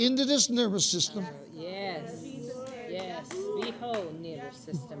 go into this nervous system. Yes. Yes. Be whole, nervous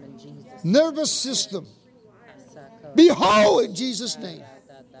system in Jesus. Nervous system. Be whole in Jesus' name.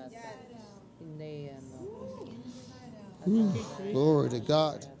 Ooh, glory to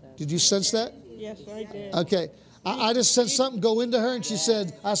God. Did you sense that? Yes, I did. Okay. I just sensed something go into her, and she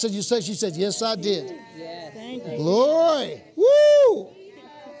said, I said, you said? She said, yes, I did. Thank you. Glory. Woo!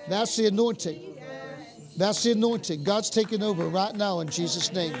 That's the anointing. That's the anointing. God's taking over right now in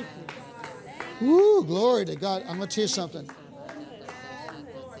Jesus' name. Woo! Glory to God. I'm going to tell you something.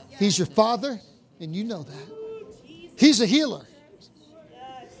 He's your Father, and you know that. He's a healer.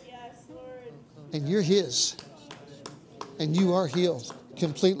 And you're His. And you are healed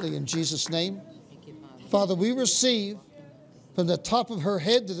completely in Jesus' name. Father, we receive from the top of her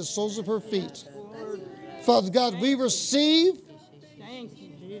head to the soles of her feet. Father God, we receive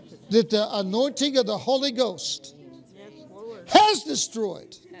that the anointing of the Holy Ghost has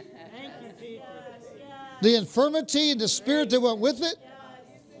destroyed the infirmity and the spirit that went with it.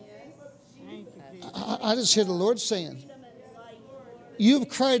 I just hear the Lord saying, you've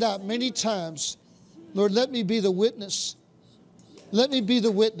cried out many times, Lord, let me be the witness. Let me be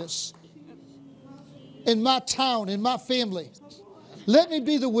the witness. In my town, in my family. Let me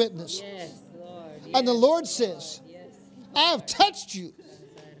be the witness. Yes, Lord. Yes. And the Lord says, I have touched you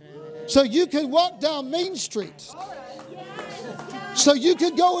so you can walk down Main Street. So you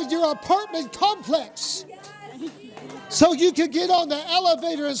can go in your apartment complex. So you can get on the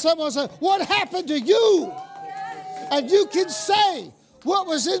elevator and someone say, what happened to you? And you can say, what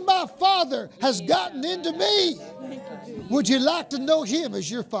was in my Father has gotten into me. Would you like to know Him as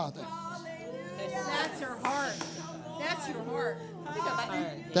your Father? That's her heart. That's your heart.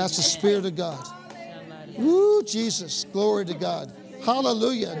 That's the Spirit of God. Woo, Jesus. Glory to God.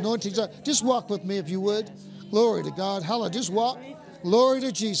 Hallelujah. Anointing. Just walk with me if you would. Glory to God. Hallelujah. Just walk. Glory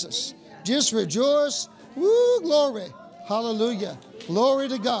to Jesus. Just rejoice. Woo, glory. Hallelujah. Glory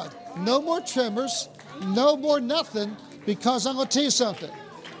to God. No more tremors. No more nothing. Because I'm going to tell you something.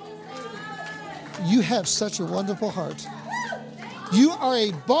 You have such a wonderful heart. You are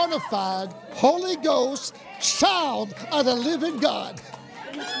a bona fide Holy Ghost child of the living God.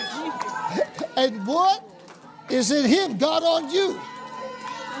 And what is in Him, God on you.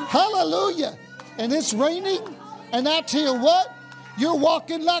 Hallelujah. And it's raining. And I tell you what, you're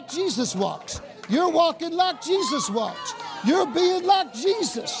walking like Jesus walked. You're walking like Jesus walked. You're being like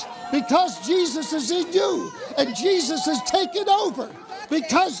Jesus because Jesus is in you and Jesus is taking over.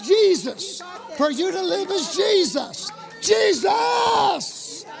 Because Jesus, for you to live as Jesus.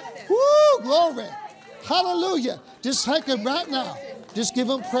 Jesus! Woo, glory. Hallelujah. Just thank him right now. Just give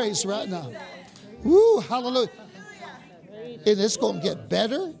him praise right now. Woo, hallelujah. And it's going to get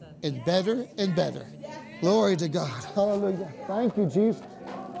better and better and better. Glory to God. Hallelujah. Thank you, Jesus.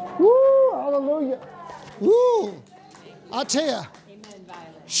 Woo, hallelujah. Woo. I tell you,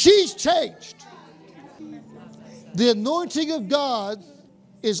 she's changed. The anointing of God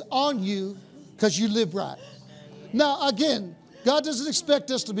is on you because you live right. Now, again, God doesn't expect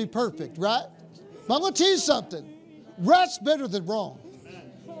us to be perfect, right? But I'm going to tell you something. Right's better than wrong.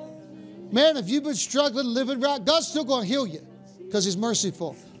 Man, if you've been struggling living right, God's still going to heal you because he's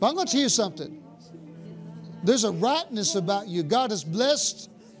merciful. But I'm going to tell you something. There's a rightness about you. God is blessed.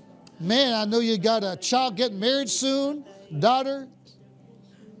 Man, I know you got a child getting married soon, daughter.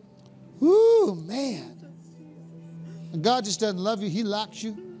 Woo, man. And God just doesn't love you. He likes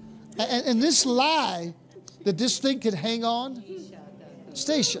you. And this lie that this thing could hang on,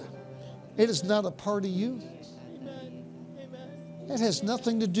 Stacia, it is not a part of you. It has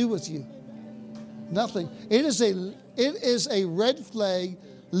nothing to do with you. Nothing. It is a red flag,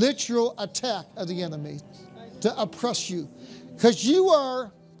 literal attack of the enemy to oppress you. Because you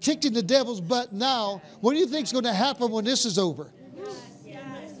are kicking the devil's butt now. What do you think is going to happen when this is over?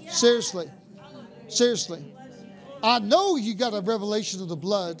 Seriously. Seriously. I know you got a revelation of the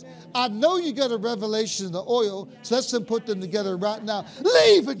blood. I know you got a revelation of the oil. So let's then put them together right now.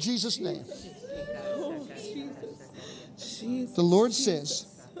 Leave in Jesus' name. The Lord says,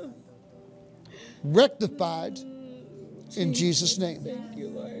 rectified in Jesus' name. Thank you,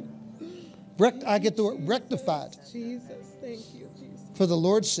 Lord. I get the word rectified. Jesus, thank you, Jesus. For the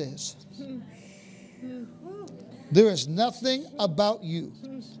Lord says, there is nothing about you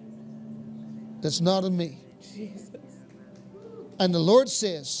that's not of me. Jesus. And the Lord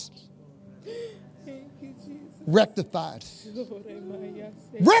says, Thank you, Jesus. rectified.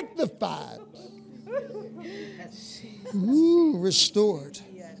 Rectified. Ooh, restored.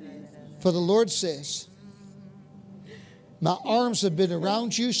 For the Lord says, my arms have been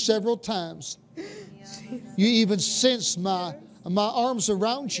around you several times. You even sense my arms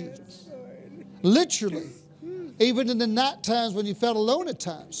around you. Literally. Even in the night times when you felt alone at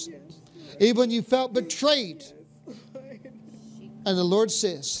times. Even when you felt betrayed. And the Lord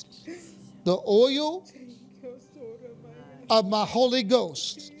says, the oil of my Holy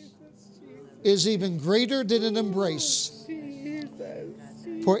Ghost is even greater than an embrace.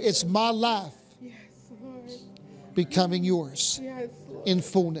 For it's my life becoming yours in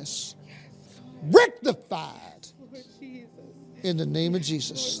fullness. Rectified in the name of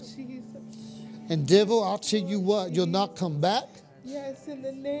Jesus. And devil, I'll tell you what, you'll not come back. Yes, in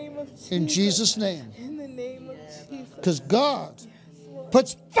the name of Jesus. In Jesus' name. In the name of Jesus. Because God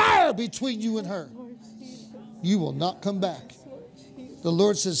puts fire between you and her. You will not come back. The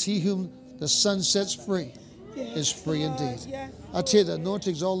Lord says, he whom the Son sets free is free indeed. I tell you, the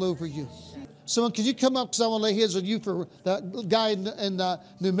anointing's all over you. Someone, can you come up? Because I want to lay hands on you for that guy in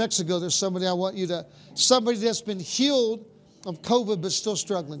New Mexico. There's somebody I want you to, somebody that's been healed of COVID but still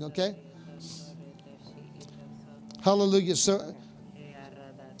struggling, okay? Hallelujah. So,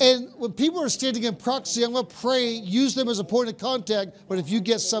 and when people are standing in proxy, I'm going to pray, use them as a point of contact, but if you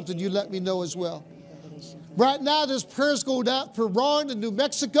get something, you let me know as well. Right now, there's prayers going out for Ron in New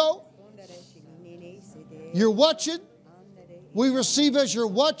Mexico. You're watching. We receive as you're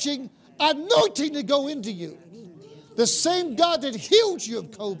watching anointing to go into you. The same God that healed you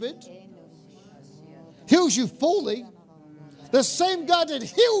of COVID heals you fully. The same God that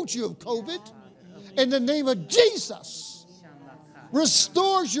healed you of COVID in the name of Jesus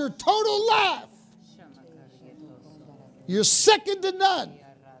restores your total life. You're second to none.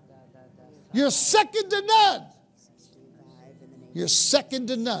 You're second to none. You're second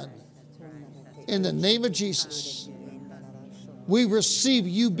to none. In the name of Jesus, we receive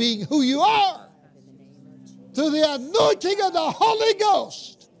you being who you are through the anointing of the Holy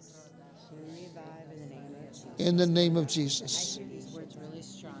Ghost. In the name of Jesus. These words really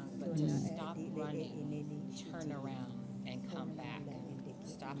strong, but to stop running, turn around, and come back.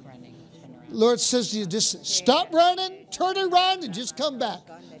 Stop running, turn around. Lord says to you, just stop running, turn around, and just come back.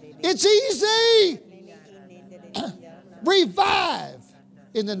 It's easy. Revive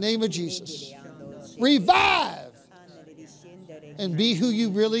in the name of Jesus. Revive and be who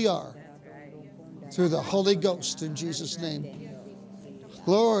you really are through the Holy Ghost in Jesus' name.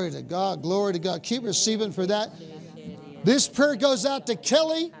 Glory to God. Glory to God. Keep receiving for that. This prayer goes out to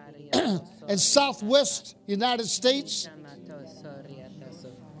Kelly in Southwest United States.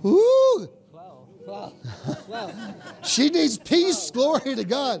 Woo! Whoa, whoa, whoa. She needs peace. Glory to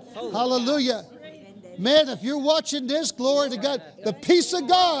God. Hallelujah. Man, if you're watching this, glory to God. The peace of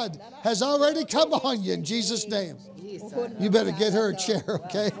God has already come on you in Jesus' name. You better get her a chair,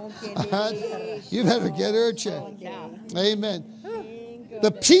 okay? All right? You better get her a chair. Amen.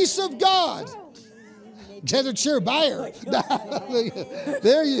 The peace of God. Get a chair by her.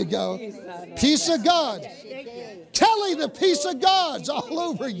 There you go. Peace of God. Kelly, the peace of God's all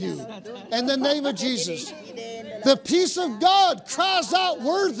over you. In the name of Jesus. The peace of God cries out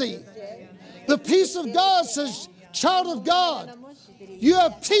worthy. The peace of God says, child of God, you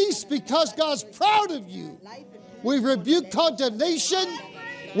have peace because God's proud of you. We rebuke condemnation.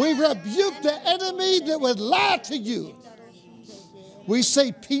 We rebuke the enemy that would lie to you. We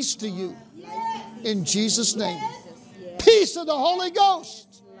say peace to you in Jesus' name. Peace of the Holy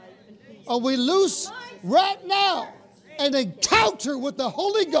Ghost. And we loose right now an encounter with the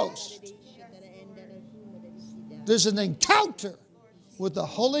Holy Ghost. There's an encounter with the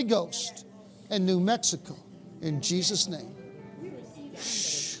Holy Ghost in New Mexico in Jesus' name.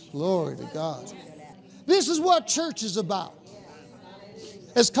 Shh, glory to God. This is what church is about.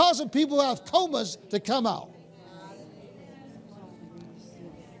 It's causing people who have comas to come out.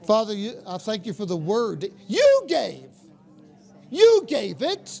 Father, I thank you for the word that you gave. You gave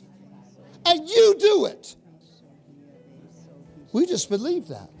it, and you do it. We just believe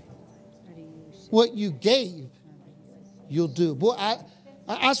that. What you gave, you'll do. Boy,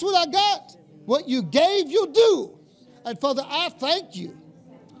 that's what I got. What you gave, you'll do. And Father, I thank you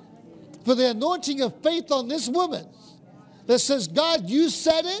for the anointing of faith on this woman that says, God, you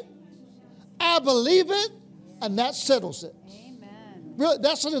said it, I believe it, and that settles it. Amen. Really,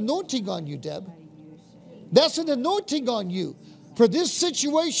 that's an anointing on you, Deb. That's an anointing on you for this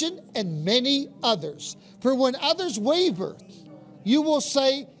situation and many others. For when others waver, you will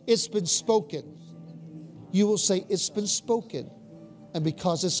say, it's been spoken. You will say, it's been spoken. And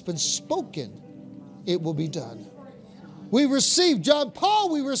because it's been spoken, it will be done. We receive, John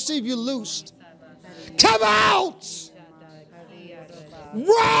Paul, we receive you loosed. Come out!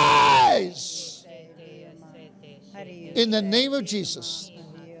 Rise! In the name of Jesus.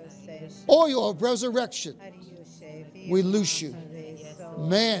 Oil of resurrection. We loose you.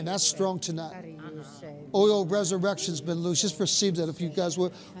 Man, that's strong tonight. Oil of resurrection's been loosed. Just receive that if you guys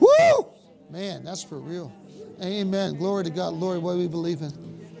will. Woo! Man, that's for real. Amen. Glory to God. Lord, what do we believe in?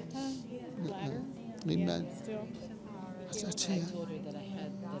 Amen. I told her that I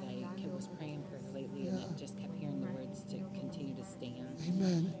was praying for her lately, and I just kept hearing the words to continue to stand.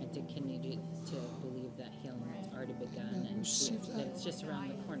 Amen. And to continue to believe that healing has already begun, and that it's just around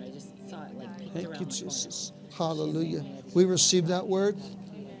the corner. I just saw it like peeked around the corner. Thank you, Jesus. Hallelujah. We receive that word.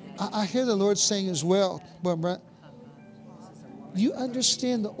 I hear the Lord saying as well, Brett, you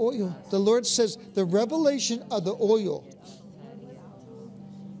understand the oil. The Lord says the revelation of the oil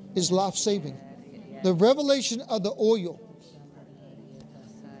is life-saving. The revelation of the oil,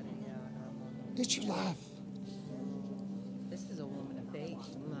 it's your life. This is a woman of faith.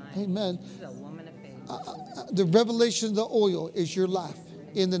 Amen. This is a woman of faith. The revelation of the oil is your life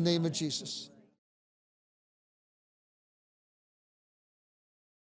in the name of Jesus.